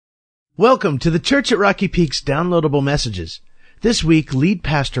Welcome to the Church at Rocky Peak's downloadable messages. This week, lead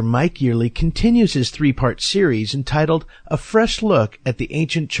pastor Mike Yearley continues his three-part series entitled A Fresh Look at the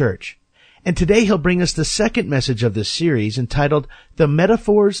Ancient Church. And today he'll bring us the second message of this series entitled The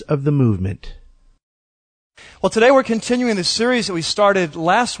Metaphors of the Movement. Well, today we're continuing the series that we started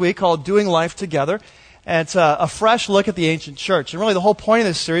last week called Doing Life Together. And it's a fresh look at the ancient church. And really the whole point of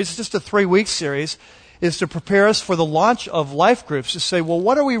this series, it's just a 3-week series, is to prepare us for the launch of life groups, to say, well,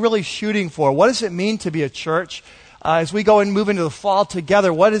 what are we really shooting for? What does it mean to be a church? As we go and move into the fall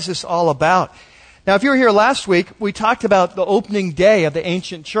together, what is this all about? Now, if you were here last week, we talked about the opening day of the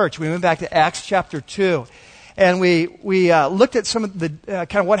ancient church. We went back to Acts chapter 2. And we looked at some of the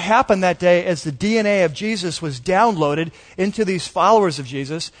kind of what happened that day as the DNA of Jesus was downloaded into these followers of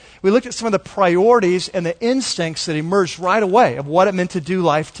Jesus. We looked at some of the priorities and the instincts that emerged right away of what it meant to do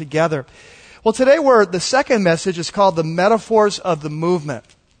life together. Well, today the second message is called The Metaphors of the Movement.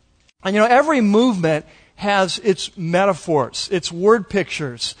 And every movement has its metaphors, its word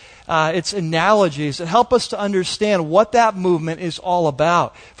pictures, its analogies that help us to understand what that movement is all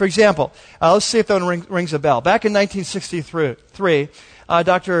about. For example, let's see if that one rings a bell. Back in 1963,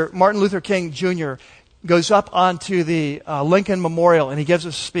 Dr. Martin Luther King Jr. goes up onto the Lincoln Memorial and he gives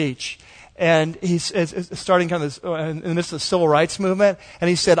a speech. And he's starting kind of in the midst of the civil rights movement. And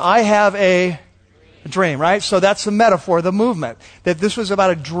he said, I have a dream, right? So that's the metaphor of the movement, that this was about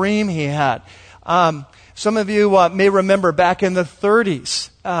a dream he had. Some of you may remember back in the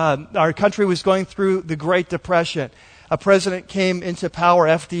 30s, our country was going through the Great Depression. A president came into power,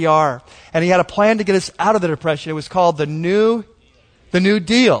 FDR, and he had a plan to get us out of the Depression. It was called the New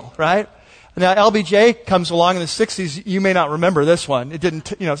Deal, right? Now, LBJ comes along in the 60s. You may not remember this one. It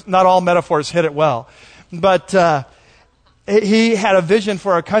didn't, not all metaphors hit it well. But he had a vision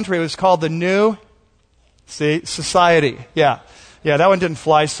for our country. It was called the New Society. Yeah, that one didn't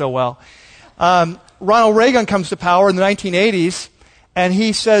fly so well. Ronald Reagan comes to power in the 1980s, and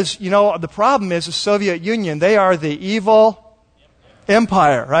he says, the problem is the Soviet Union. They are the evil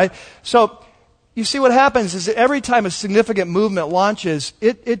empire, right? So you see what happens is that every time a significant movement launches,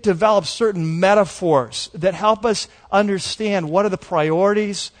 it develops certain metaphors that help us understand what are the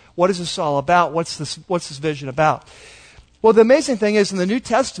priorities, what is this all about, what's this vision about. Well, the amazing thing is in the New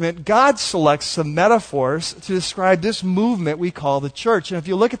Testament, God selects some metaphors to describe this movement we call the church. And if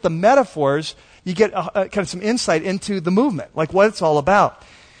you look at the metaphors, you get kind of some insight into the movement, like what it's all about.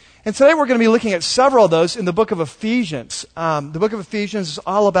 And today we're going to be looking at several of those in the book of Ephesians. The book of Ephesians is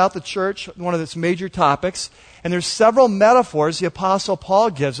all about the church, one of its major topics. And there's several metaphors the Apostle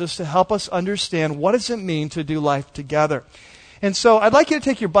Paul gives us to help us understand what does it mean to do life together. And so I'd like you to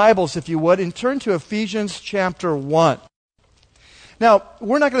take your Bibles, if you would, and turn to Ephesians chapter 1. Now,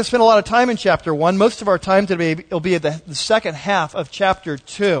 we're not going to spend a lot of time in chapter 1. Most of our time today will be at the second half of chapter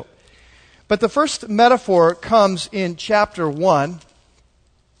 2. But the first metaphor comes in chapter 1.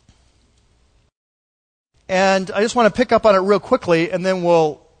 And I just want to pick up on it real quickly, and then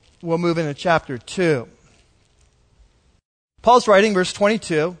we'll move into chapter 2. Paul's writing, verse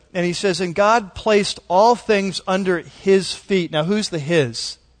 22, and he says, And God placed all things under His feet. Now, who's the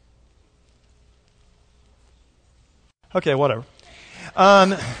His? Okay, whatever.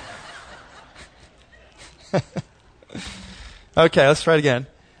 Okay, let's try it again.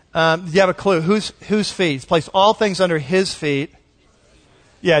 Do you have a clue? Whose feet? He's placed all things under His feet.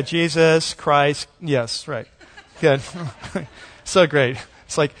 Yeah, Jesus, Christ. Yes, right. Good. So great.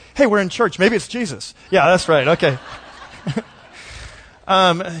 It's like, hey, we're in church. Maybe it's Jesus. Yeah, that's right. Okay.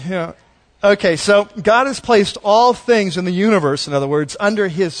 Okay, so God has placed all things in the universe, in other words, under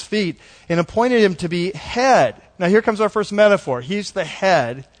His feet and appointed Him to be head. Now here comes our first metaphor. He's the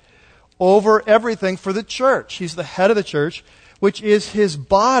head over everything for the church. He's the head of the church, which is His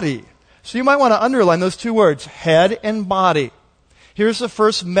body. So you might want to underline those two words, head and body. Here's the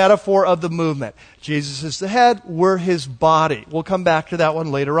first metaphor of the movement. Jesus is the head, we're His body. We'll come back to that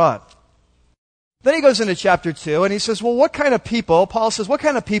one later on. Then he goes into chapter 2 and he says, well, Paul says, what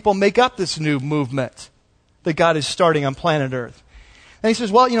kind of people make up this new movement that God is starting on planet Earth? And he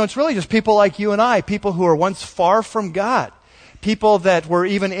says, well, it's really just people like you and I, people who are once far from God, people that were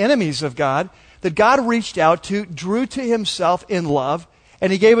even enemies of God, that God reached out to, drew to Himself in love,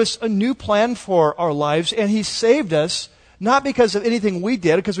 and He gave us a new plan for our lives, and He saved us, not because of anything we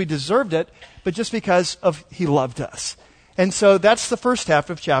did, because we deserved it, but just because He loved us. And so that's the first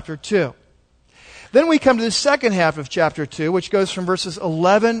half of chapter 2. Then we come to the second half of chapter 2, which goes from verses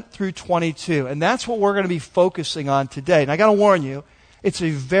 11 through 22. And that's what we're going to be focusing on today. And I got to warn you, it's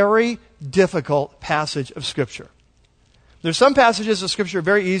a very difficult passage of Scripture. There's some passages of Scripture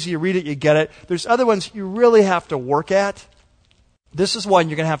very easy. You read it, you get it. There's other ones you really have to work at. This is one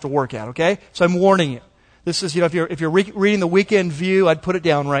you're going to have to work at, okay? So I'm warning you. This is, if you're reading the Weekend View, I'd put it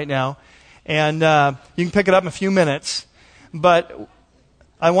down right now. And you can pick it up in a few minutes. But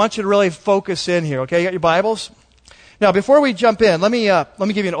I want you to really focus in here, okay? You got your Bibles? Now, before we jump in, let me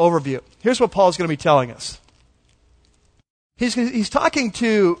give you an overview. Here's what Paul's going to be telling us. He's talking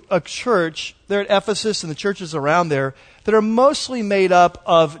to a church there at Ephesus and the churches around there that are mostly made up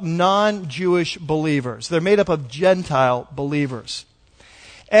of non-Jewish believers. They're made up of Gentile believers.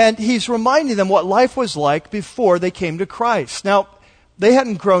 And he's reminding them what life was like before they came to Christ. Now, they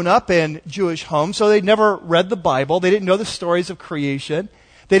hadn't grown up in Jewish homes, so they'd never read the Bible. They didn't know the stories of creation.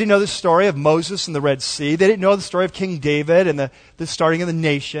 They didn't know the story of Moses and the Red Sea. They didn't know the story of King David and the starting of the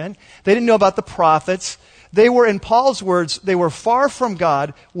nation. They didn't know about the prophets. They were, in Paul's words, they were far from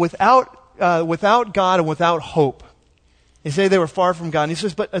God, without God and without hope. They say they were far from God. And he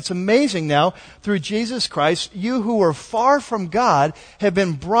says, but it's amazing now, through Jesus Christ, you who were far from God have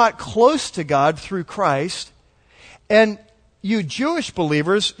been brought close to God through Christ. And you Jewish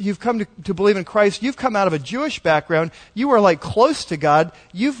believers, you've come to believe in Christ. You've come out of a Jewish background. You are like close to God.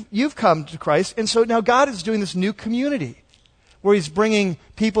 You've come to Christ. And so now God is doing this new community where he's bringing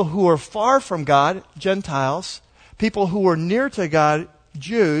people who are far from God, Gentiles, people who are near to God,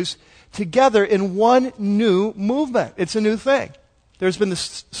 Jews, together in one new movement. It's a new thing. There's been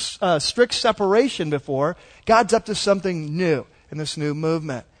this strict separation before. God's up to something new in this new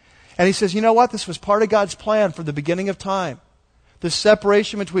movement. And he says, you know what? This was part of God's plan from the beginning of time. This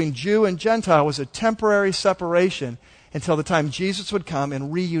separation between Jew and Gentile was a temporary separation until the time Jesus would come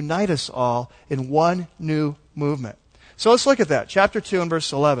and reunite us all in one new movement. So let's look at that. Chapter 2 and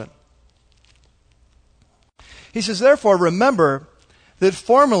verse 11. He says, therefore, remember that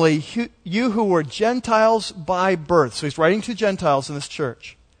formerly you who were Gentiles by birth, so he's writing to Gentiles in this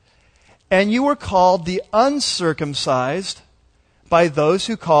church, and you were called the uncircumcised by those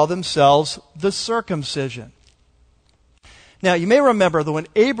who call themselves the circumcision. Now, you may remember that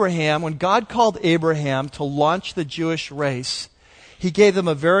when God called Abraham to launch the Jewish race, he gave them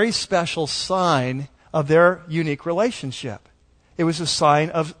a very special sign of their unique relationship. It was a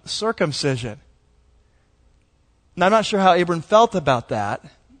sign of circumcision. Now, I'm not sure how Abram felt about that.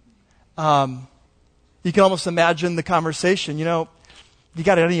 You can almost imagine the conversation. You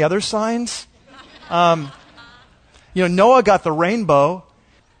got any other signs? Noah got the rainbow.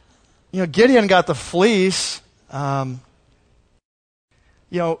 Gideon got the fleece.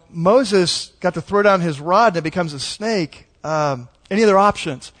 Moses got to throw down his rod and it becomes a snake. Any other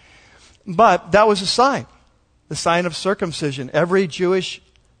options? But that was a sign. The sign of circumcision. Every Jewish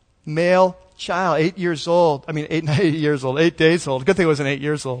male child, 8 days old. Good thing it wasn't 8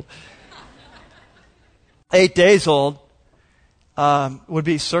 years old. 8 days old would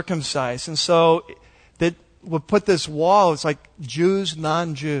be circumcised. And so that would put this wall, it's like Jews,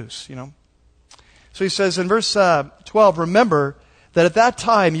 non-Jews, So he says in verse 12, remember that at that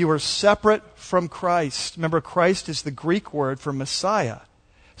time you were separate from Christ. Remember, Christ is the Greek word for Messiah.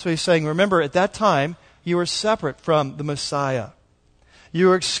 So he's saying, remember, at that time you were separate from the Messiah. You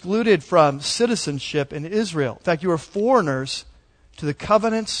were excluded from citizenship in Israel. In fact, you were foreigners to the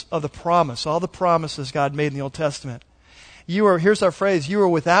covenants of the promise, all the promises God made in the Old Testament. Here's our phrase, you were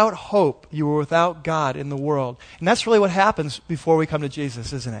without hope. You were without God in the world. And that's really what happens before we come to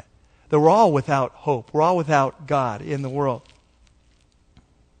Jesus, isn't it? That we're all without hope. We're all without God in the world.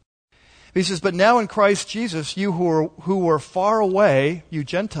 He says, but now in Christ Jesus, you who were far away, you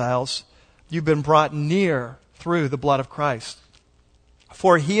Gentiles, you've been brought near through the blood of Christ.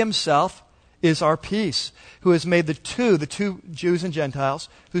 For he himself is our peace, who has made the two Jews and Gentiles,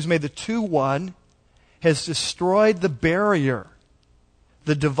 who's made the two one, has destroyed the barrier,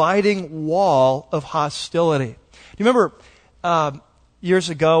 the dividing wall of hostility. Do you remember years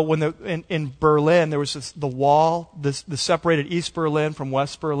ago when in Berlin there was the wall, the separated East Berlin from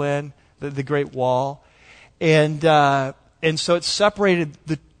West Berlin, the Great Wall, and so it separated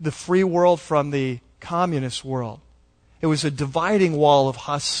the free world from the communist world. It was a dividing wall of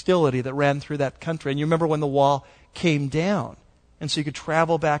hostility that ran through that country. And you remember when the wall came down, and so you could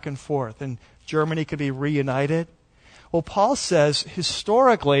travel back and forth, and Germany could be reunited. Well, Paul says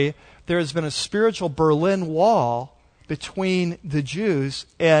historically there has been a spiritual Berlin Wall between the Jews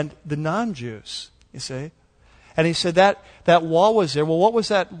and the non-Jews, you see. And he said that wall was there. Well, what was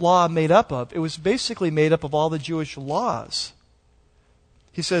that law made up of? It was basically made up of all the Jewish laws.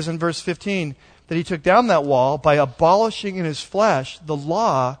 He says in verse 15 that he took down that wall by abolishing in his flesh the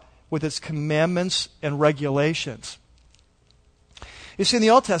law with its commandments and regulations. You see, in the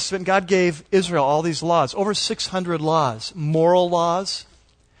Old Testament, God gave Israel all these laws, over 600 laws, moral laws,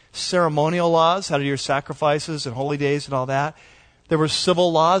 ceremonial laws, how to do your sacrifices and holy days and all that. There were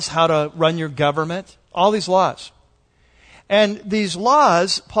civil laws, how to run your government, all these laws. And these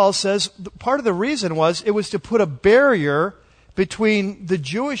laws, Paul says, part of the reason was it was to put a barrier between the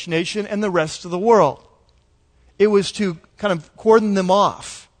Jewish nation and the rest of the world. It was to kind of cordon them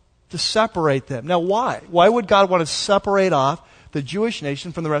off, to separate them. Now, why? Why would God want to separate off the Jewish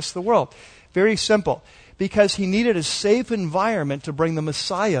nation from the rest of the world? Very simple. Because he needed a safe environment to bring the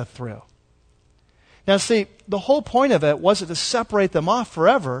Messiah through. Now, see, the whole point of it wasn't to separate them off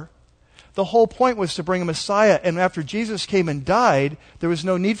forever. The whole point was to bring a Messiah. And after Jesus came and died, there was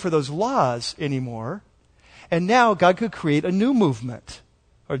no need for those laws anymore. And now God could create a new movement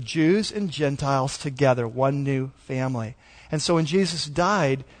of Jews and Gentiles together, one new family. And so when Jesus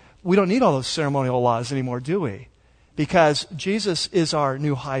died, we don't need all those ceremonial laws anymore, do we? Because Jesus is our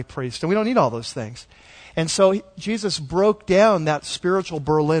new high priest, and we don't need all those things. And so Jesus broke down that spiritual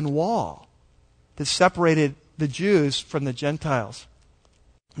Berlin Wall that separated the Jews from the Gentiles.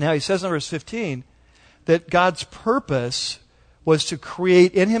 Now, he says in verse 15 that God's purpose was to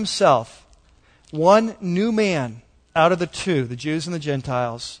create in himself one new man out of the two, the Jews and the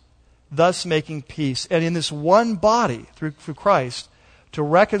Gentiles, thus making peace. And in this one body, through Christ, to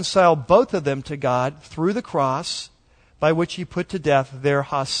reconcile both of them to God through the cross, by which he put to death their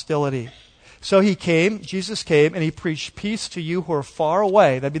hostility. So he came, Jesus came, and he preached peace to you who are far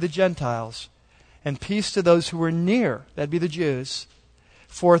away, that'd be the Gentiles, and peace to those who were near, that'd be the Jews.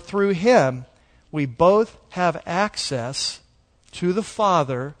 For through him we both have access to the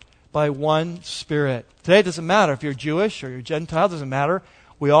Father by one Spirit. Today it doesn't matter if you're Jewish or you're Gentile, it doesn't matter.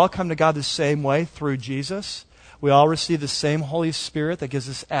 We all come to God the same way through Jesus. We all receive the same Holy Spirit that gives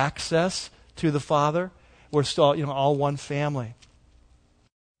us access to the Father. We're still, all one family.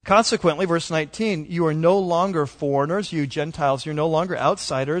 Consequently, verse 19, you are no longer foreigners, you Gentiles. You're no longer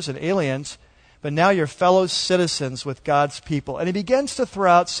outsiders and aliens, but now you're fellow citizens with God's people. And he begins to throw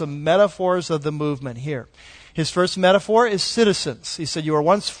out some metaphors of the movement here. His first metaphor is citizens. He said, you were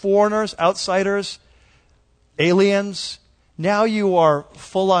once foreigners, outsiders, aliens. Now you are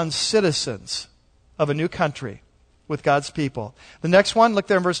full-on citizens of a new country with God's people. The next one, look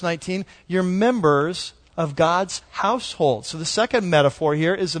there in verse 19, you're members of God's household. So the second metaphor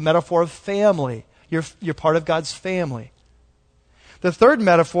here is the metaphor of family. You're part of God's family. The third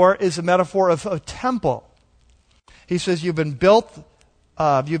metaphor is a metaphor of a temple. He says you've been built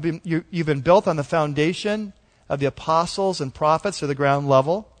on the foundation of the apostles and prophets, or the ground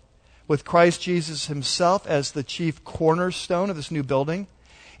level, with Christ Jesus himself as the chief cornerstone of this new building.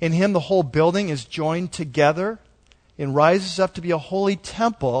 In him the whole building is joined together and rises up to be a holy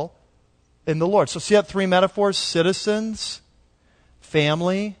temple in the Lord. So see that three metaphors: citizens,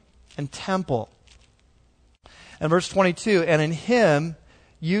 family, and temple. And verse 22, and in him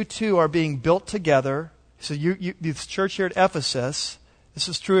you two are being built together. So this church here at Ephesus, this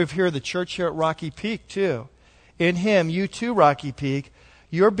is true of here, the church here at Rocky Peak too. In him, you too, Rocky Peak,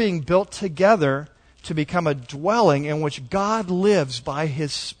 you're being built together to become a dwelling in which God lives by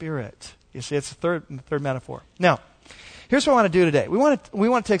his Spirit. You see, it's the third metaphor. Now, here's what I want to do today. We want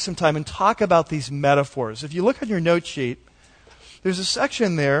to take some time and talk about these metaphors. If you look on your note sheet, there's a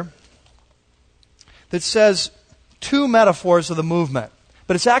section there that says 2 metaphors of the movement,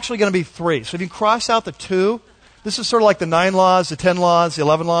 but it's actually going to be 3. So if you cross out the 2, this is sort of like the 9 laws, the 10 laws, the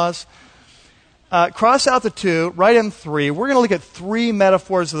 11 laws. Cross out the 2, write in 3. We're going to look at 3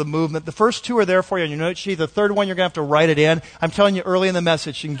 metaphors of the movement. The first 2 are there for you on your note sheet. The third one, you're going to have to write it in. I'm telling you early in the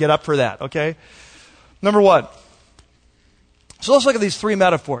message, you can get up for that, okay? Number 1. So let's look at these 3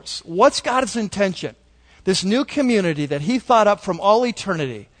 metaphors. What's God's intention? This new community that he thought up from all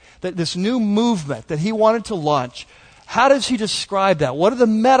eternity, that this new movement that he wanted to launch, how does he describe that? What are the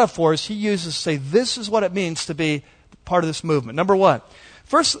metaphors he uses to say this is what it means to be part of this movement? Number 1.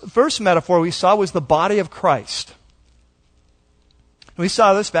 First metaphor we saw was the body of Christ. We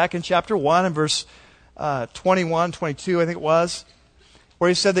saw this back in chapter 1 and verse 21, 22, I think it was, where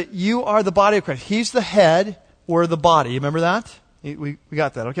he said that you are the body of Christ. He's the head, we're the body. You remember that? We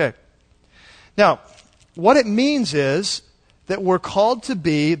got that, okay. Now, what it means is that we're called to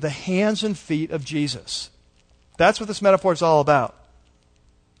be the hands and feet of Jesus. That's what this metaphor is all about.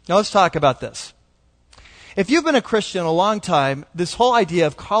 Now let's talk about this. If you've been a Christian a long time, this whole idea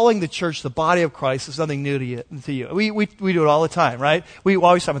of calling the church the body of Christ is nothing new to you. We do it all the time, right? We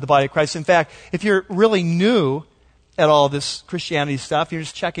always talk about the body of Christ. In fact, if you're really new at all this Christianity stuff, you're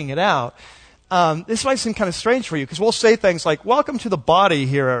just checking it out, this might seem kind of strange for you, because we'll say things like, welcome to the body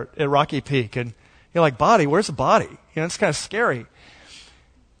here at Rocky Peak. And you're like, body? Where's the body? It's kind of scary.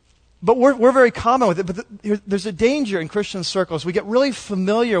 But we're very common with it. But there's a danger in Christian circles. We get really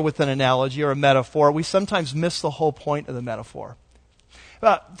familiar with an analogy or a metaphor. We sometimes miss the whole point of the metaphor.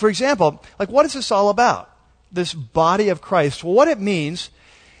 For example, like what is this all about? This body of Christ. Well, what it means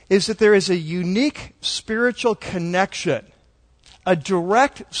is that there is a unique spiritual connection, a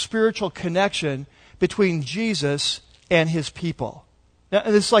direct spiritual connection between Jesus and his people. Now,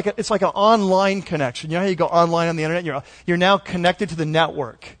 it's like an online connection. You know how you go online on the internet? You're now connected to the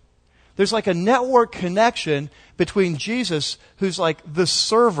network. There's like a network connection between Jesus, who's like the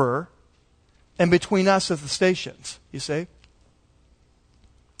server, and between us as the stations, you see?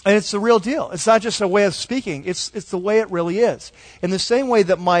 And it's the real deal. It's not just a way of speaking. It's the way it really is. In the same way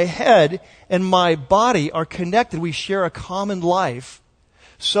that my head and my body are connected, we share a common life.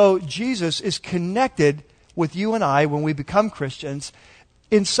 So Jesus is connected with you and I when we become Christians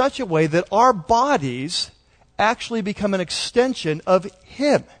in such a way that our bodies actually become an extension of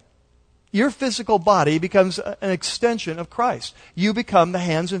Him. Your physical body becomes an extension of Christ. You become the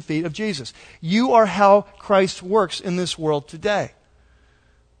hands and feet of Jesus. You are how Christ works in this world today.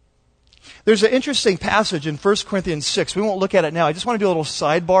 There's an interesting passage in 1 Corinthians 6. We won't look at it now. I just want to do a little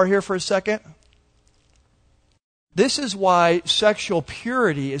sidebar here for a second. This is why sexual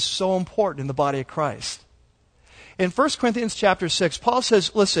purity is so important in the body of Christ. In 1 Corinthians chapter 6, Paul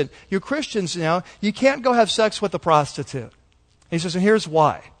says, listen, you're Christians now. You can't go have sex with a prostitute. He says, and here's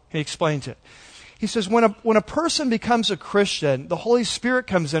why. He explains it. He says, when a person becomes a Christian, the Holy Spirit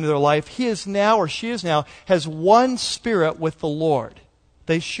comes into their life. He is now, or she is now, has one spirit with the Lord.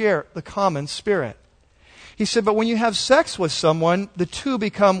 They share the common spirit. He said, but when you have sex with someone, the two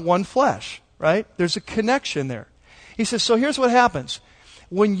become one flesh, right? There's a connection there. He says, so here's what happens.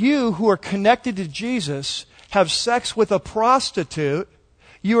 When you, who are connected to Jesus, have sex with a prostitute,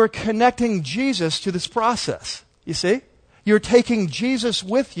 you are connecting Jesus to this process. You see? You're taking Jesus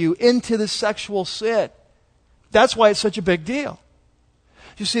with you into the sexual sin. That's why it's such a big deal.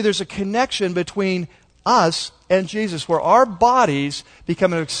 You see, there's a connection between us and Jesus, where our bodies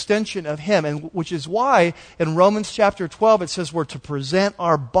become an extension of Him, and which is why in Romans chapter 12 it says we're to present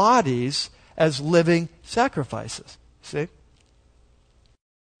our bodies as living sacrifices. See?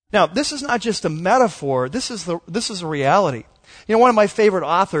 Now, this is not just a metaphor. This is a reality. You know, one of my favorite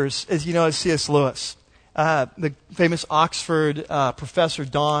authors, as you know, is C.S. Lewis. The famous Oxford professor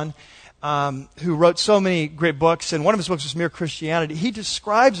Don, who wrote so many great books, and one of his books was Mere Christianity. He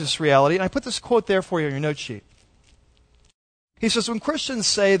describes this reality, and I put this quote there for you on your note sheet. He says, when Christians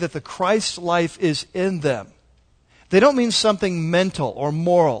say that the Christ life is in them, they don't mean something mental or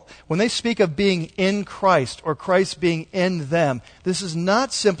moral. When they speak of being in Christ or Christ being in them, this is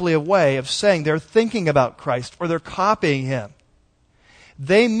not simply a way of saying they're thinking about Christ or they're copying Him.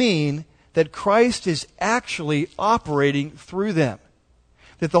 They mean that Christ is actually operating through them.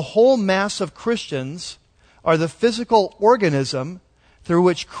 That the whole mass of Christians are the physical organism through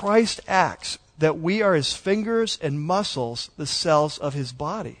which Christ acts. That we are His fingers and muscles, the cells of His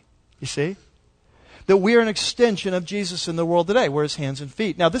body. You see? That we are an extension of Jesus in the world today. We're His hands and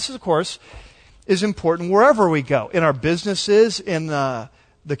feet. Now this, of course, is important wherever we go. In our businesses, in the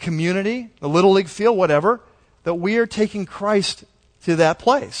community, the Little League field, whatever. That we are taking Christ to that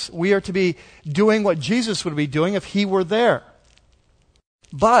place. We are to be doing what Jesus would be doing if He were there.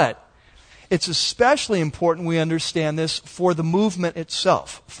 But it's especially important we understand this for the movement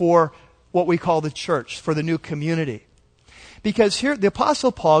itself, for what we call the church, for the new community. Because here the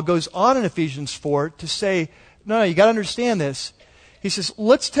Apostle Paul goes on in Ephesians 4 to say, no, you got to understand this. He says,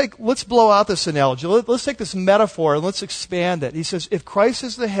 let's blow out this analogy. Let's take this metaphor and let's expand it. He says, if Christ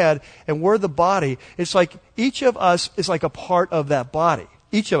is the head and we're the body, it's like each of us is like a part of that body.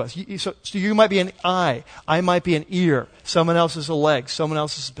 Each of us. So you might be an eye. I might be an ear. Someone else is a leg. Someone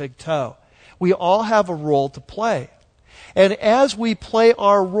else is a big toe. We all have a role to play. And as we play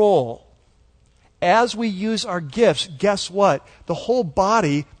our role, as we use our gifts, guess what? The whole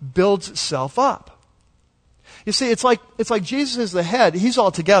body builds itself up. You see, it's like Jesus is the head. He's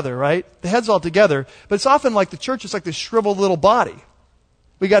all together, right? The head's all together. But it's often like the church is like this shriveled little body.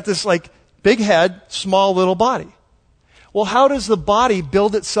 We got this like big head, small little body. Well, how does the body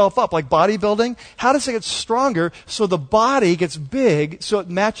build itself up? Like bodybuilding? How does it get stronger so the body gets big so it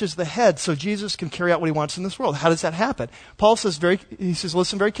matches the head so Jesus can carry out what He wants in this world? How does that happen? Paul says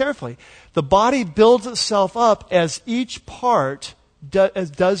listen very carefully. The body builds itself up as each part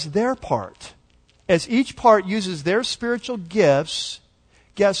does their part. As each part uses their spiritual gifts,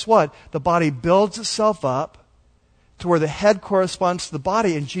 guess what? The body builds itself up to where the head corresponds to the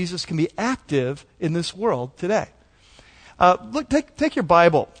body and Jesus can be active in this world today. Look, take your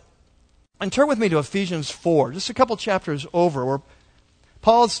Bible and turn with me to Ephesians 4, just a couple chapters over, where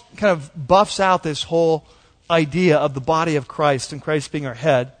Paul kind of buffs out this whole idea of the body of Christ and Christ being our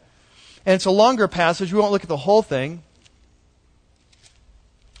head. And it's a longer passage. We won't look at the whole thing.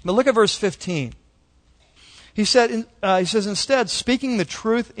 But look at verse 15. He says, instead, speaking the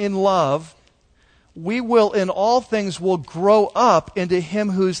truth in love, we will in all things will grow up into him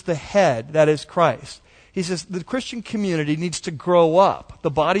who's the head, that is Christ. He says the Christian community needs to grow up.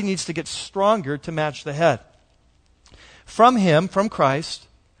 The body needs to get stronger to match the head. From him, from Christ,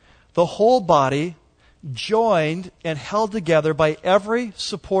 the whole body, joined and held together by every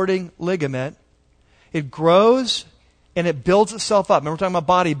supporting ligament, it grows and it builds itself up. Remember, we're talking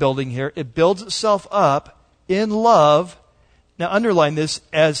about bodybuilding here. It builds itself up in love. Now underline this,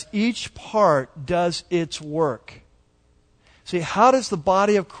 as each part does its work. See, how does the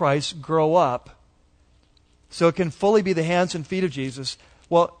body of Christ grow up so it can fully be the hands and feet of Jesus?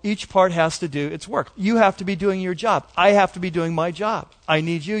 Well, each part has to do its work. You have to be doing your job. I have to be doing my job. I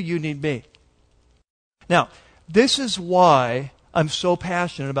need you, you need me. Now, this is why I'm so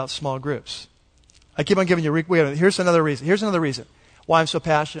passionate about small groups. I keep on giving you, here's another reason. Here's another reason why I'm so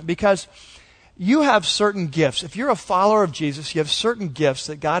passionate. Because you have certain gifts. If you're a follower of Jesus, you have certain gifts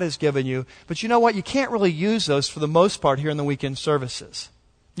that God has given you. But you know what? You can't really use those for the most part here in the weekend services.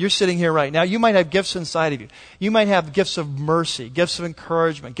 You're sitting here right now. You might have gifts inside of you. You might have gifts of mercy, gifts of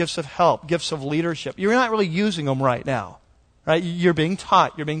encouragement, gifts of help, gifts of leadership. You're not really using them right now. Right? You're being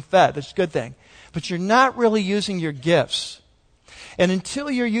taught. You're being fed. That's a good thing. But you're not really using your gifts. And until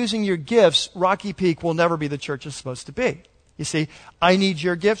you're using your gifts, Rocky Peak will never be the church it's supposed to be. You see, I need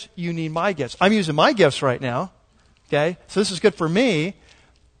your gifts. You need my gifts. I'm using my gifts right now. Okay? So this is good for me.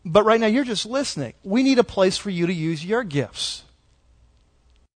 But right now you're just listening. We need a place for you to use your gifts.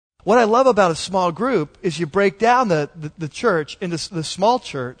 What I love about a small group is you break down the church into the small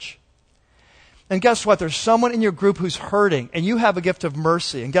church. And guess what? There's someone in your group who's hurting, and you have a gift of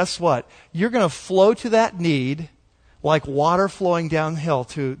mercy. And guess what? You're going to flow to that need like water flowing downhill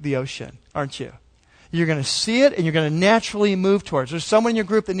to the ocean, aren't you? You're going to see it, and you're going to naturally move towards. There's someone in your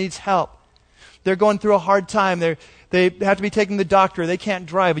group that needs help. They're going through a hard time. They have to be taking the doctor. They can't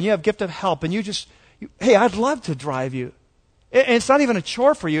drive, and you have a gift of help. And hey, I'd love to drive you. And it's not even a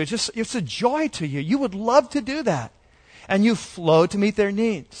chore for you. It's a joy to you. You would love to do that. And you flow to meet their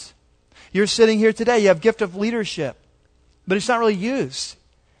needs. You're sitting here today. You have a gift of leadership, but it's not really used.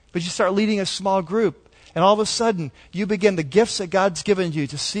 But you start leading a small group, and all of a sudden, you begin the gifts that God's given you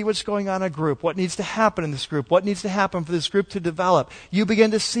to see what's going on in a group, what needs to happen in this group, what needs to happen for this group to develop. You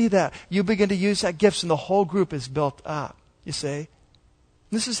begin to see that. You begin to use that gifts, and the whole group is built up. You see?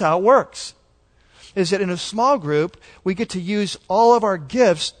 This is how it works. Is that in a small group, we get to use all of our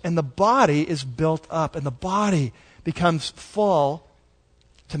gifts, and the body is built up, and the body becomes full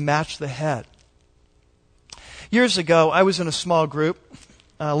to match the head. Years ago, I was in a small group.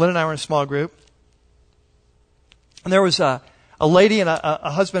 Lynn and I were in a small group. And there was a lady and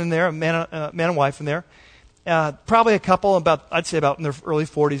a husband in there, a man and wife in there. Probably a couple, I'd say about in their early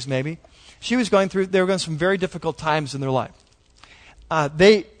 40s maybe. They were going through some very difficult times in their life.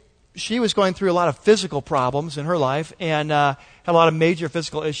 She was going through a lot of physical problems in her life and had a lot of major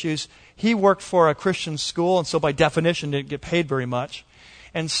physical issues. He worked for a Christian school, and so by definition didn't get paid very much.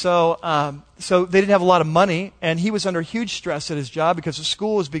 And so they didn't have a lot of money, and he was under huge stress at his job because the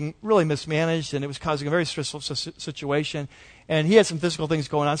school was being really mismanaged, and it was causing a very stressful situation. And he had some physical things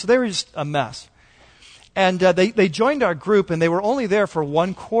going on, so they were just a mess. And they joined our group, and they were only there for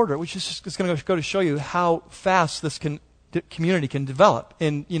one quarter, which is just going to go to show you how fast this community can develop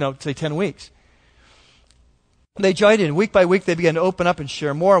in, say 10 weeks. They joined in. Week by week, they began to open up and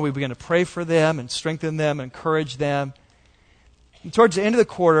share more. We began to pray for them and strengthen them and encourage them. And towards the end of the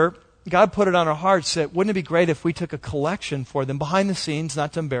quarter, God put it on our hearts that wouldn't it be great if we took a collection for them behind the scenes,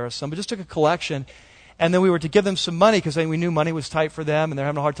 not to embarrass them, but just took a collection. And then we were to give them some money because we knew money was tight for them and they're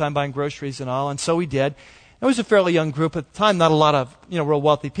having a hard time buying groceries and all. And so we did. It was a fairly young group at the time, not a lot of real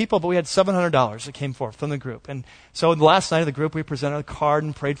wealthy people, but we had $700 that came forth from the group. And so the last night of the group, we presented a card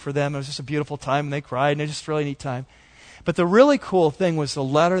and prayed for them. It was just a beautiful time, and they cried, and it was just a really neat time. But the really cool thing was the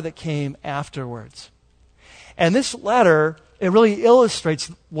letter that came afterwards. And this letter, it really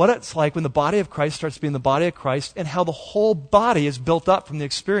illustrates what it's like when the body of Christ starts being the body of Christ and how the whole body is built up from the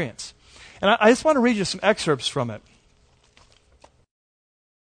experience. And I just want to read you some excerpts from it.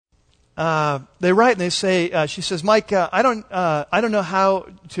 They write and they say, she says, Mike, I don't know how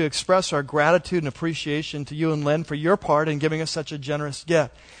to express our gratitude and appreciation to you and Lynn for your part in giving us such a generous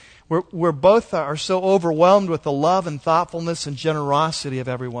gift. We're both are so overwhelmed with the love and thoughtfulness and generosity of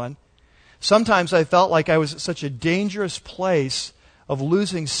everyone. Sometimes I felt like I was at such a dangerous place of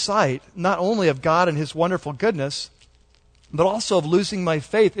losing sight, not only of God and His wonderful goodness, but also of losing my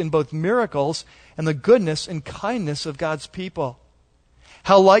faith in both miracles and the goodness and kindness of God's people.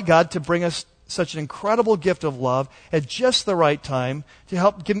 How like God to bring us such an incredible gift of love at just the right time to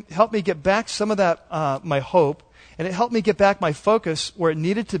help me get back some of that, my hope, and it helped me get back my focus where it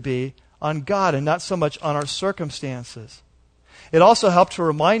needed to be on God and not so much on our circumstances. It also helped to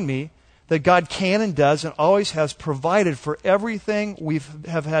remind me that God can and does and always has provided for everything we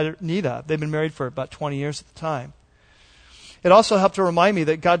have had need of. They've been married for about 20 years at the time. It also helped to remind me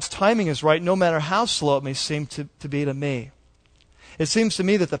that God's timing is right no matter how slow it may seem to be to me. It seems to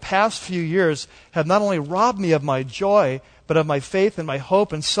me that the past few years have not only robbed me of my joy, but of my faith and my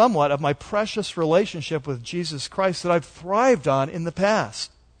hope and somewhat of my precious relationship with Jesus Christ that I've thrived on in the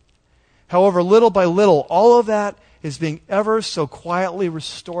past. However, little by little, all of that is being ever so quietly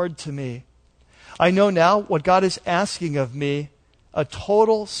restored to me. I know now what God is asking of me, a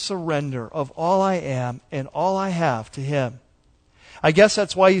total surrender of all I am and all I have to Him. I guess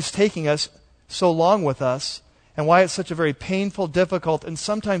that's why He's taking us so long with us and why it's such a very painful, difficult, and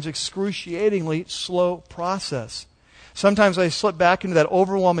sometimes excruciatingly slow process. Sometimes I slip back into that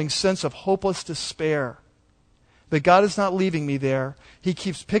overwhelming sense of hopeless despair. But God is not leaving me there. He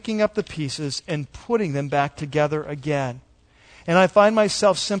keeps picking up the pieces and putting them back together again. And I find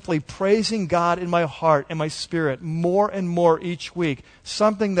myself simply praising God in my heart and my spirit more and more each week,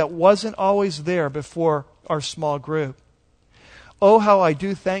 something that wasn't always there before our small group. Oh, how I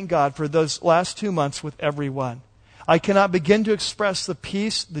do thank God for those last 2 months with everyone. I cannot begin to express the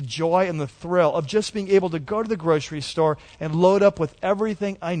peace, the joy, and the thrill of just being able to go to the grocery store and load up with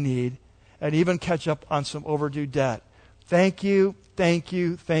everything I need and even catch up on some overdue debt. Thank you, thank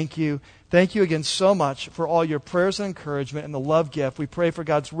you, thank you. Thank you again so much for all your prayers and encouragement and the love gift. We pray for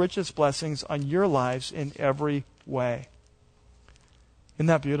God's richest blessings on your lives in every way. Isn't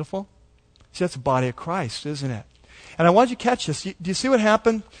that beautiful? See, that's the body of Christ, isn't it? And I want you to catch this. Do you see what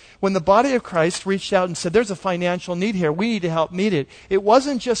happened? When the body of Christ reached out and said, there's a financial need here. We need to help meet it. It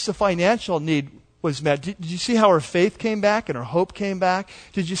wasn't just the financial need was met. Did you see how her faith came back and her hope came back?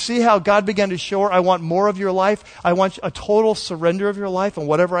 Did you see how God began to show her, I want more of your life. I want a total surrender of your life and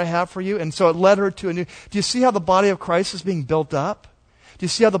whatever I have for you. And so it led her to a new... Do you see how the body of Christ is being built up? Do you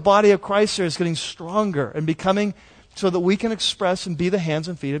see how the body of Christ is getting stronger and becoming so that we can express and be the hands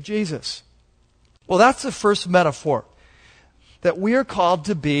and feet of Jesus? Well, that's the first metaphor. That we are called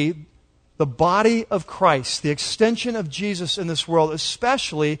to be the body of Christ, the extension of Jesus in this world,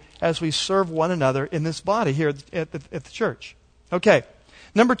 especially as we serve one another in this body here at the church. Okay,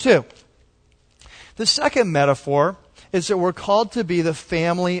 number 2. The second metaphor is that we're called to be the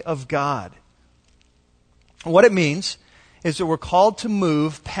family of God. What it means is that we're called to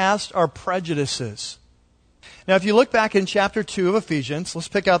move past our prejudices. Now, if you look back in chapter 2 of Ephesians, let's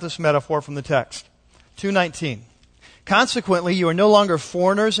pick out this metaphor from the text. 2:19. Consequently, you are no longer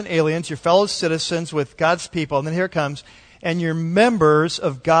foreigners and aliens, you're fellow citizens with God's people. And then here it comes, and you're members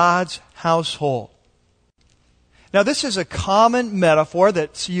of God's household. Now, this is a common metaphor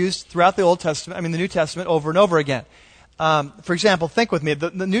that's used throughout the the New Testament over and over again. For example, think with me.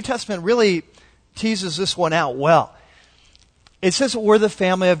 The New Testament really teases this one out well. It says that we're the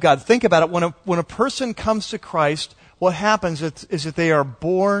family of God. Think about it. When a person comes to Christ, what happens is that they are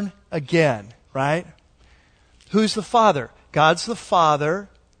born again, right? Who's the Father? God's the Father.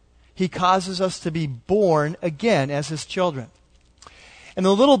 He causes us to be born again as His children. In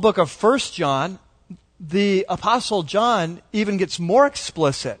the little book of 1 John, the Apostle John even gets more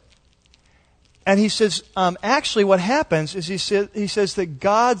explicit. And he says, actually what happens is he says that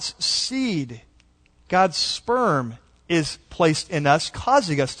God's seed, God's sperm is placed in us,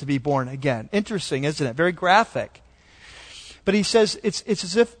 causing us to be born again. Interesting, isn't it? Very graphic. But he says it's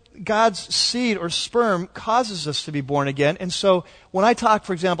as if God's seed or sperm causes us to be born again. And so when I talk,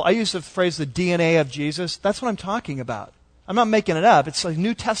 for example, I use the phrase the DNA of Jesus. That's what I'm talking about. I'm not making it up. It's a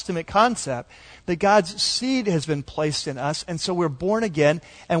New Testament concept that God's seed has been placed in us. And so we're born again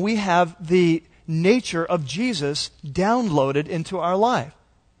and we have the nature of Jesus downloaded into our life.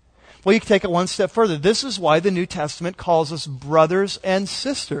 Well, you can take it one step further. This is why the New Testament calls us brothers and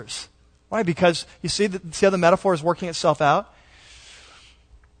sisters. Why? Because you see how the metaphor is working itself out?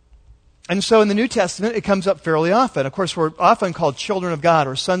 And so in the New Testament, it comes up fairly often. Of course, we're often called children of God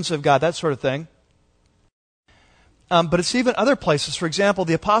or sons of God, that sort of thing. But it's even other places. For example,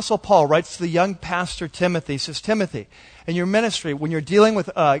 the Apostle Paul writes to the young pastor Timothy. He says, Timothy, in your ministry, when you're dealing with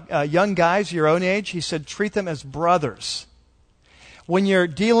young guys your own age, he said, treat them as brothers. When you're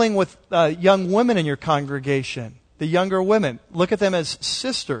dealing with young women in your congregation, the younger women, look at them as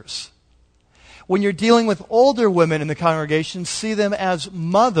sisters. When you're dealing with older women in the congregation, see them as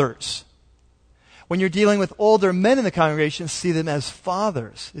mothers. When you're dealing with older men in the congregation, see them as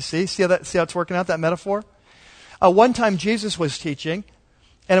fathers. You see how it's working out, that metaphor? One time Jesus was teaching,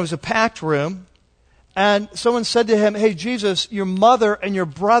 and it was a packed room. And someone said to him, "Hey, Jesus, your mother and your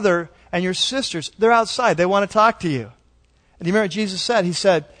brother and your sisters, they're outside. They want to talk to you." And you remember what Jesus said? He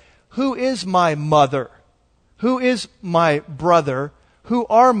said, "Who is my mother? Who is my brother? Who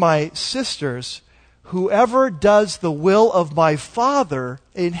are my sisters? Whoever does the will of my Father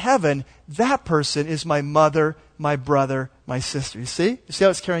in heaven, that person is my mother, my brother, my sister." You see? You see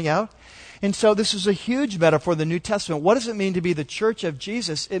how it's carrying out? And so this is a huge metaphor in the New Testament. What does it mean to be the church of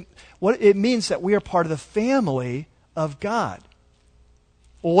Jesus? It means that we are part of the family of God.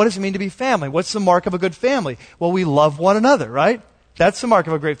 Well, what does it mean to be family? What's the mark of a good family? Well, we love one another, right? That's the mark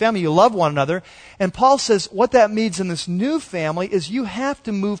of a great family. You love one another. And Paul says what that means in this new family is you have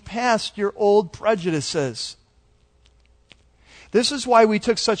to move past your old prejudices. This is why we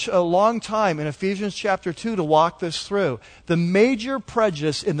took such a long time in Ephesians chapter 2 to walk this through. The major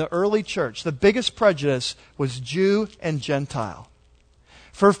prejudice in the early church, the biggest prejudice, was Jew and Gentile.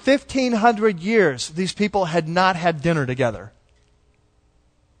 For 1,500 years, these people had not had dinner together.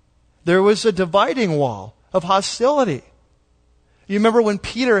 There was a dividing wall of hostility. You remember when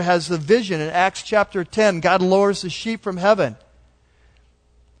Peter has the vision in Acts chapter 10, God lowers the sheep from heaven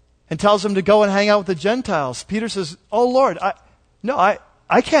and tells him to go and hang out with the Gentiles. Peter says, "Oh Lord,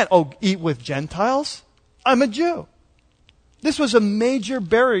 I can't eat with Gentiles. I'm a Jew." This was a major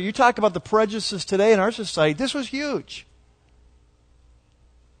barrier. You talk about the prejudices today in our society. This was huge.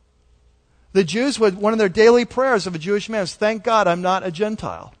 The Jews, one of their daily prayers of a Jewish man is, "Thank God I'm not a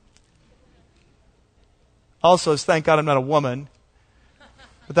Gentile." Also, it's "Thank God I'm not a woman."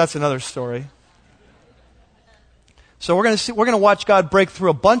 But that's another story. So we're going to watch God break through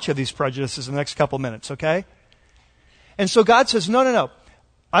a bunch of these prejudices in the next couple minutes, okay? And so God says, no.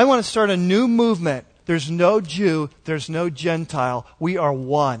 I want to start a new movement. There's no Jew, there's no Gentile. We are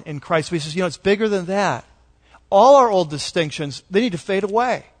one in Christ. But he says, it's bigger than that. All our old distinctions, they need to fade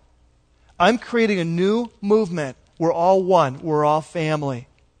away. I'm creating a new movement. We're all one. We're all family.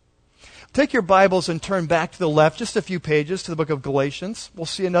 Take your Bibles and turn back to the left just a few pages to the book of Galatians. We'll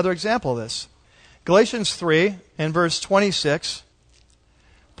see another example of this. Galatians 3 and verse 26.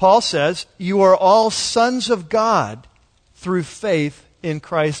 Paul says, "You are all sons of God through faith in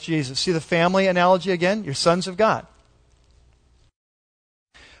Christ Jesus." See the family analogy again? You're sons of God.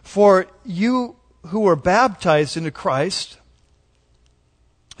 "For you who were baptized into Christ,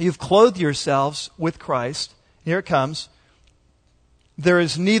 you've clothed yourselves with Christ." Here it comes. "There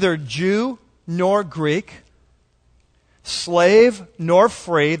is neither Jew nor Greek, slave nor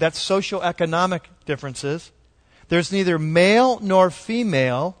free," that's socioeconomic differences. "There's neither male nor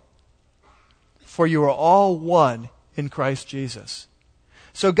female, for you are all one in Christ Jesus."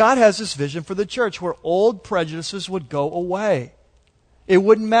 So God has this vision for the church where old prejudices would go away. It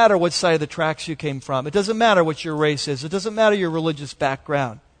wouldn't matter what side of the tracks you came from. It doesn't matter what your race is. It doesn't matter your religious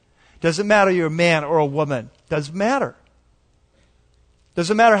background. It doesn't matter you're a man or a woman. It doesn't matter.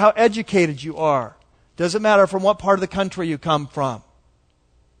 Doesn't matter how educated you are. Doesn't matter from what part of the country you come from.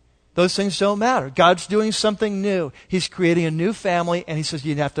 Those things don't matter. God's doing something new. He's creating a new family, and he says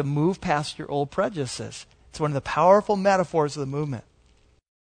you have to move past your old prejudices. It's one of the powerful metaphors of the movement.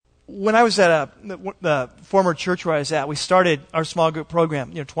 When I was at the former church where I was at, we started our small group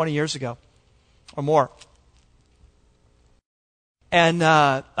program 20 years ago or more. And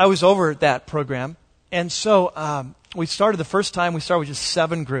I was over that program. And so we started the first time, we started with just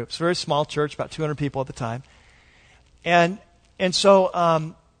 7 groups. Very small church, about 200 people at the time. And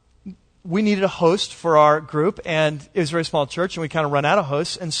so we needed a host for our group, and it was a very small church, and we kind of run out of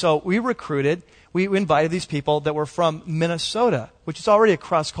hosts. And so we invited these people that were from Minnesota, which is already a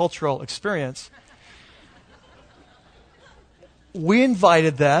cross-cultural experience. We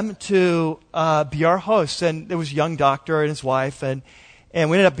invited them to be our hosts, and there was a young doctor and his wife, and we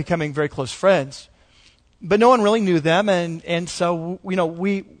ended up becoming very close friends. But no one really knew them, and so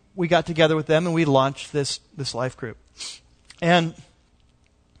we got together with them and we launched this life group. And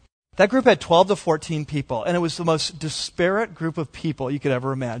that group had 12 to 14 people, and it was the most disparate group of people you could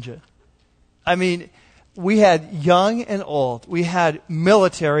ever imagine. I mean, we had young and old. We had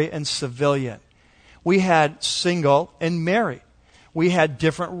military and civilian. We had single and married. We had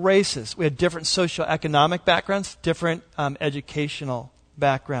different races. We had different socioeconomic backgrounds, different educational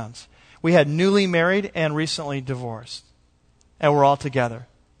backgrounds. We had newly married and recently divorced. And we're all together.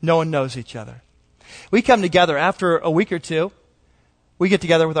 No one knows each other. We come together after a week or two. We get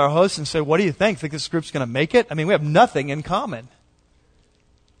together with our hosts and say, "What do you think? Think this group's going to make it?" I mean, we have nothing in common.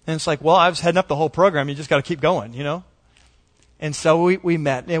 And it's like, well, I was heading up the whole program. You just got to keep going, And so we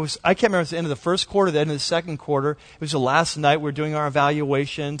met. I can't remember if it was the end of the first quarter, the end of the second quarter. It was the last night. We were doing our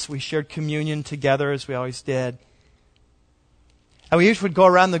evaluations. We shared communion together as we always did. And we usually would go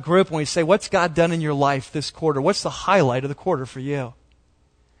around the group and we'd say, what's God done in your life this quarter? What's the highlight of the quarter for you?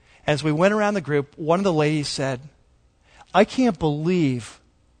 As we went around the group, one of the ladies said, I can't believe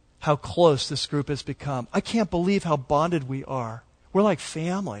how close this group has become. I can't believe how bonded we are. We're like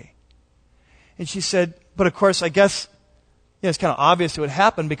family. And she said, but of course, I guess it's kind of obvious it would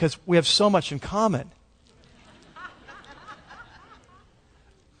happen because we have so much in common.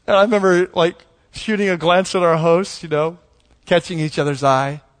 And I remember shooting a glance at our hosts, catching each other's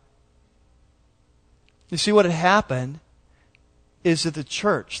eye. You see, what had happened is that the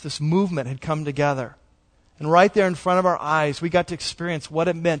church, this movement, had come together. And right there in front of our eyes, we got to experience what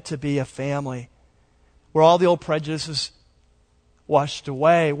it meant to be a family, where all the old prejudices washed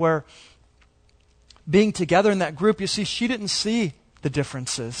away, where being together in that group, you see, she didn't see the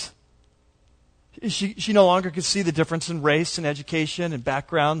differences. She no longer could see the difference in race and education and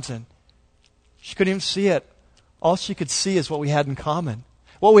backgrounds, and she couldn't even see it. All she could see is what we had in common.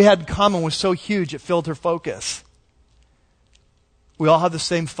 What we had in common was so huge, it filled her focus. We all have the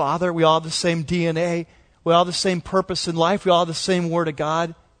same Father. We all have the same DNA. We all have the same purpose in life. We all have the same Word of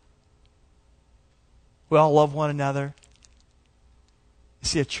God. We all love one another. You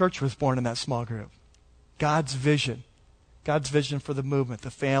see, a church was born in that small group. God's vision for the movement,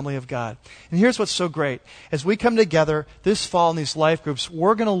 the family of God. And here's what's so great. As we come together this fall in these life groups,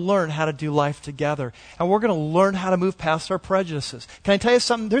 we're going to learn how to do life together. And we're going to learn how to move past our prejudices. Can I tell you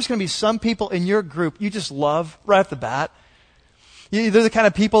something? There's going to be some people in your group you just love right off the bat. They're the kind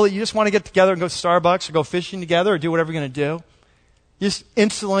of people that you just want to get together and go to Starbucks or go fishing together or do whatever you're going to do. You're just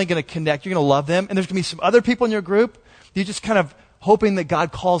instantly going to connect. You're going to love them. And there's going to be some other people in your group you're just kind of hoping that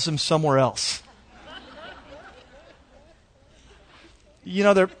God calls them somewhere else.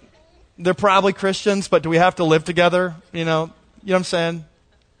 They're probably Christians, but do we have to live together? You know what I'm saying?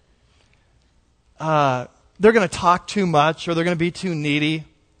 They're going to talk too much, or they're going to be too needy.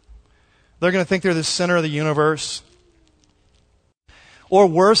 They're going to think they're the center of the universe. Or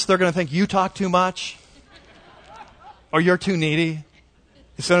worse, they're going to think you talk too much, or you're too needy,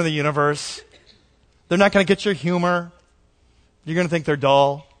 the center of the universe. They're not going to get your humor. You're going to think they're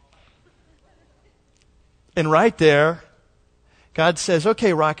dull. And right there, God says,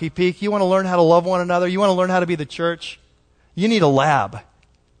 okay, Rocky Peak, you want to learn how to love one another? You want to learn how to be the church? You need a lab.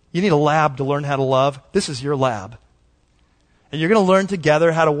 You need a lab to learn how to love. This is your lab. And you're going to learn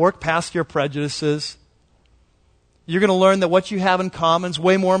together how to work past your prejudices. You're going to learn that what you have in common is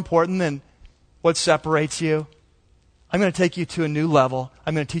way more important than what separates you. I'm going to take you to a new level.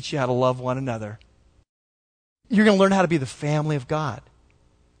 I'm going to teach you how to love one another. You're going to learn how to be the family of God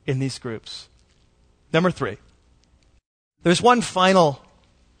in these groups. Number 3. There's one final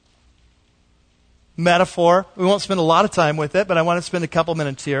metaphor. We won't spend a lot of time with it, but I want to spend a couple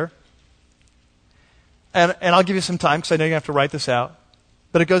minutes here. And I'll give you some time because I know you have to write this out.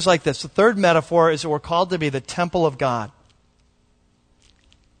 But it goes like this. The third metaphor is that we're called to be the temple of God.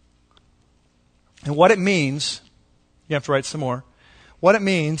 And what it means, you have to write some more. What it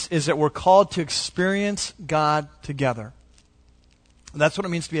means is that we're called to experience God together. And that's what it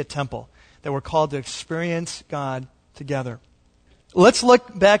means to be a temple. That we're called to experience God together. Let's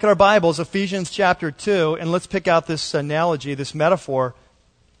look back at our Bibles, Ephesians chapter 2, and let's pick out this analogy, this metaphor.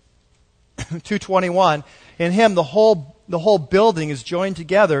 2:21. In him, the whole building is joined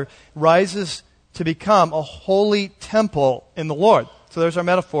together, rises to become a holy temple in the Lord. So there's our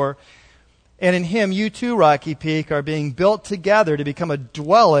metaphor. And in him, you too, Rocky Peak, are being built together to become a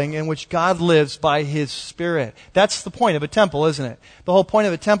dwelling in which God lives by his Spirit. That's the point of a temple, isn't it? The whole point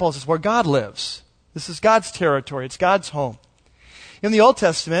of a temple is where God lives. This is God's territory. It's God's home. In the Old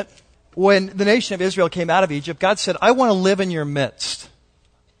Testament, when the nation of Israel came out of Egypt, God said, I want to live in your midst.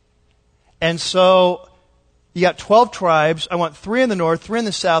 And so you got 12 tribes. I want 3 in the north, 3 in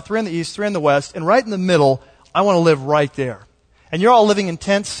the south, 3 in the east, 3 in the west. And right in the middle, I want to live right there. And you're all living in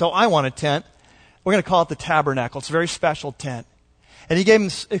tents, so I want a tent. We're going to call it the tabernacle. It's a very special tent. And he gave them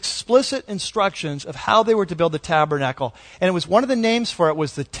explicit instructions of how they were to build the tabernacle. And it was one of the names for it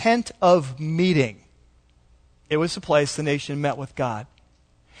was the tent of meeting. It was the place the nation met with God.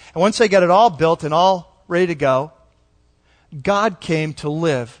 And once they got it all built and all ready to go, God came to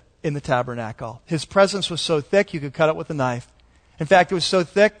live in the tabernacle. His presence was so thick you could cut it with a knife. In fact, it was so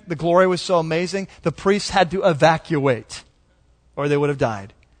thick, the glory was so amazing, the priests had to evacuate or they would have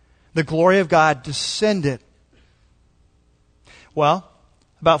died. The glory of God descended. Well,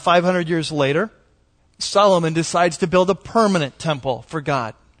 about 500 years later, Solomon decides to build a permanent temple for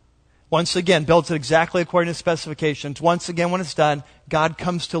God. Once again, builds it exactly according to specifications. Once again, when it's done, God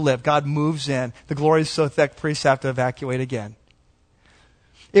comes to live. God moves in. The glory is so thick, priests have to evacuate again.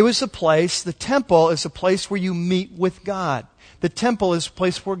 It was a place, the temple is a place where you meet with God. The temple is a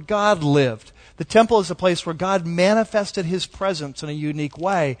place where God lived. The temple is a place where God manifested His presence in a unique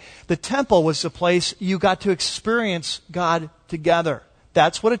way. The temple was a place you got to experience God together.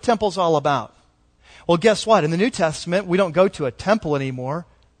 That's what a temple's all about. Well, guess what? In the New Testament, we don't go to a temple anymore.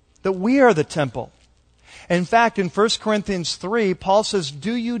 That we are the temple. In fact, in 1 Corinthians 3, Paul says,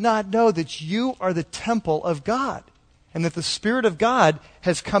 "Do you not know that you are the temple of God, and that the Spirit of God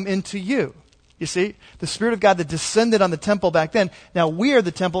has come into you?" You see, the Spirit of God that descended on the temple back then, now we are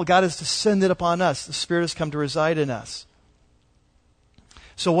the temple, God has descended upon us. The Spirit has come to reside in us.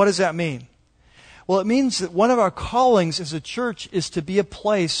 So what does that mean? Well, it means that one of our callings as a church is to be a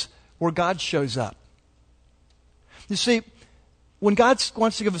place where God shows up. You see, when God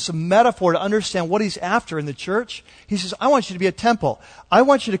wants to give us a metaphor to understand what He's after in the church, He says, I want you to be a temple. I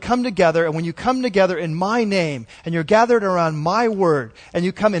want you to come together, and when you come together in my name, and you're gathered around my word, and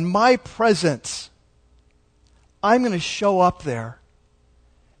you come in my presence, I'm going to show up there,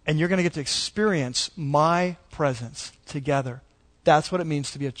 and you're going to get to experience my presence together. That's what it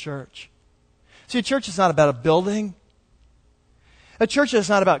means to be a church. See, a church is not about a building. A church is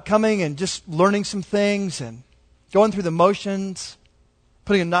not about coming and just learning some things and going through the motions,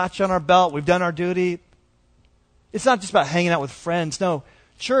 putting a notch on our belt, we've done our duty. It's not just about hanging out with friends. No,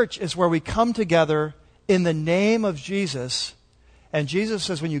 church is where we come together in the name of Jesus. And Jesus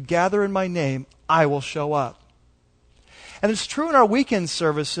says, when you gather in my name, I will show up. And it's true in our weekend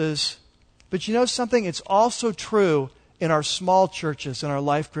services, but you know something? It's also true in our small churches, in our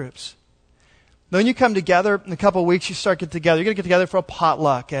life groups. Now, when you come together, in a couple of weeks, you start get together. You're going to get together for a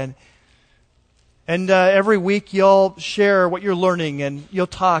potluck, and every week you'll share what you're learning, and you'll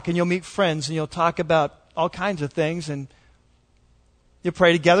talk, and you'll meet friends, and you'll talk about all kinds of things, and you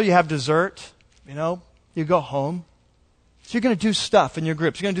pray together, you have dessert, you go home. So you're going to do stuff in your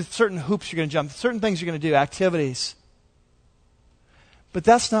groups. You're going to do certain hoops you're going to jump, certain things you're going to do, activities. But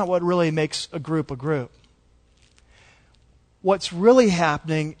that's not what really makes a group a group. What's really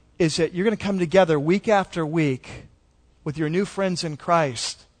happening is that you're going to come together week after week with your new friends in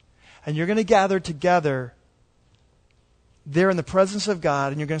Christ, and you're going to gather together there in the presence of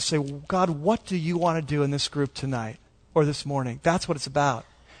God, and you're going to say, God, what do you want to do in this group tonight or this morning? That's what it's about.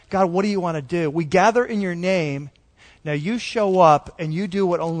 God, what do you want to do? We gather in your name. Now you show up and you do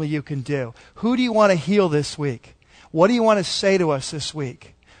what only you can do. Who do you want to heal this week? What do you want to say to us this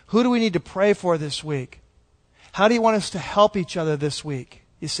week? Who do we need to pray for this week? How do you want us to help each other this week?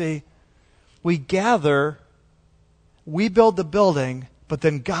 You see, we gather, we build the building, but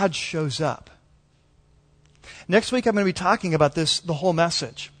then God shows up. Next week I'm going to be talking about this, the whole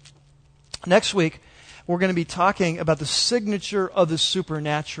message. Next week we're going to be talking about the signature of the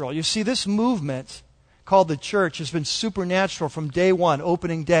supernatural. You see, this movement called the church has been supernatural from day one,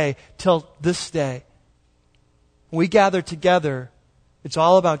 opening day, till this day. When we gather together, it's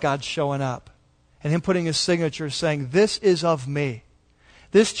all about God showing up and Him putting His signature saying, this is of me.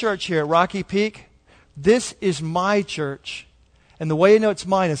 This church here at Rocky Peak, this is my church. And the way you know it's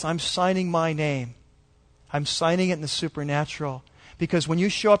mine is I'm signing my name. I'm signing it in the supernatural. Because when you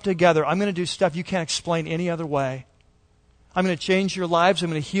show up together, I'm going to do stuff you can't explain any other way. I'm going to change your lives. I'm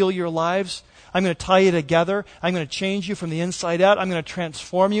going to heal your lives. I'm going to tie you together. I'm going to change you from the inside out. I'm going to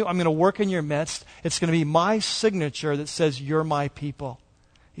transform you. I'm going to work in your midst. It's going to be my signature that says you're my people.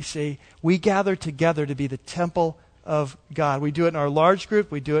 You see, we gather together to be the temple of God. We do it in our large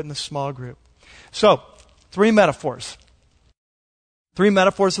group. We do it in the small group. So, 3 metaphors. 3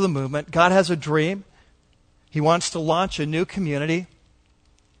 metaphors of the movement. God has a dream. He wants to launch a new community.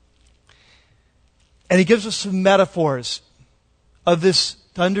 And He gives us some metaphors of this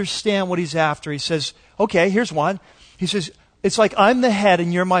to understand what He's after. He says, okay, here's one. He says, it's like I'm the head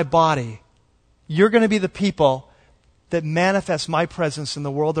and you're my body. You're going to be the people that manifest my presence in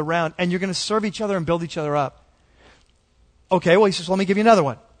the world around, and you're going to serve each other and build each other up. Okay, well, he says, let me give you another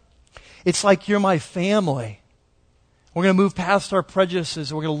one. It's like you're my family. We're going to move past our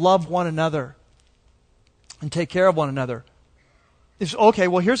prejudices, and we're going to love one another and take care of one another. It's, okay,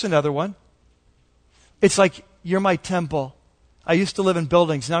 well, here's another one. It's like you're my temple. I used to live in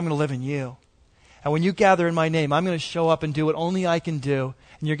buildings, now I'm going to live in you. And when you gather in my name, I'm going to show up and do what only I can do,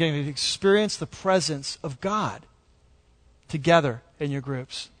 and you're going to experience the presence of God together in your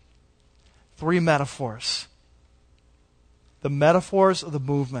groups. 3 metaphors. The metaphors of the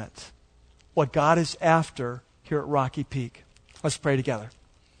movement. What God is after here at Rocky Peak. Let's pray together.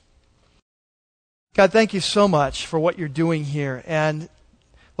 God, thank you so much for what you're doing here. And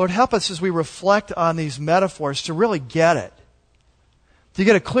Lord, help us as we reflect on these metaphors to really get it. To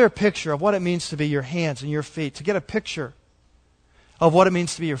get a clear picture of what it means to be your hands and your feet. To get a picture of what it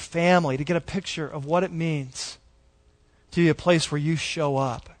means to be your family, to get a picture of what it means to be a place where you show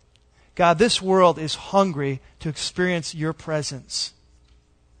up. God, this world is hungry to experience your presence.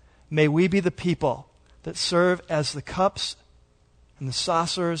 May we be the people that serve as the cups and the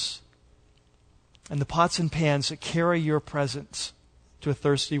saucers and the pots and pans that carry your presence to a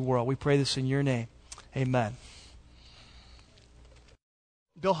thirsty world. We pray this in your name. Amen.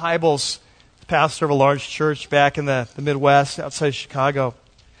 Bill Hybels, pastor of a large church back in the Midwest outside Chicago,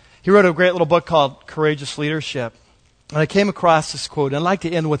 he wrote a great little book called Courageous Leadership. And I came across this quote, and I'd like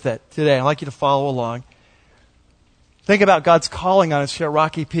to end with it today. I'd like you to follow along. Think about God's calling on us here at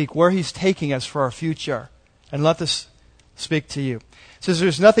Rocky Peak, where He's taking us for our future. And let this speak to you. It says,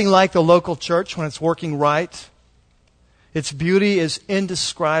 there's nothing like the local church when it's working right. Its beauty is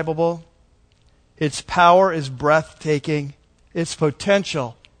indescribable. Its power is breathtaking. Its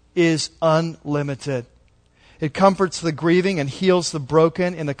potential is unlimited. It comforts the grieving and heals the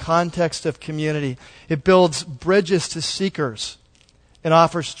broken in the context of community. It builds bridges to seekers and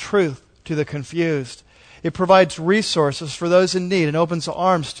offers truth to the confused. It provides resources for those in need and opens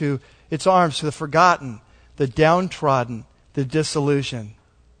its arms to the forgotten, the downtrodden, the disillusioned.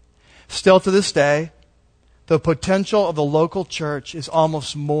 Still to this day, the potential of the local church is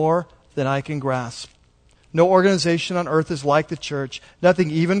almost more than I can grasp. No organization on earth is like the church. Nothing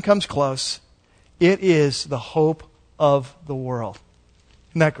even comes close. It is the hope of the world.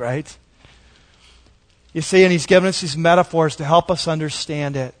 Isn't that great? You see, and He's given us these metaphors to help us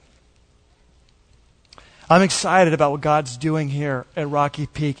understand it. I'm excited about what God's doing here at Rocky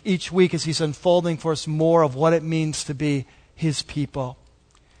Peak each week as He's unfolding for us more of what it means to be His people.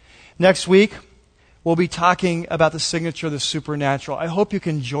 Next week, we'll be talking about the signature of the supernatural. I hope you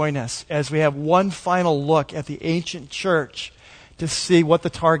can join us as we have one final look at the ancient church to see what the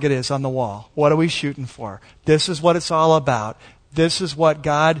target is on the wall. What are we shooting for? This is what it's all about. This is what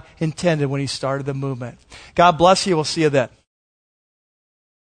God intended when He started the movement. God bless you. We'll see you then.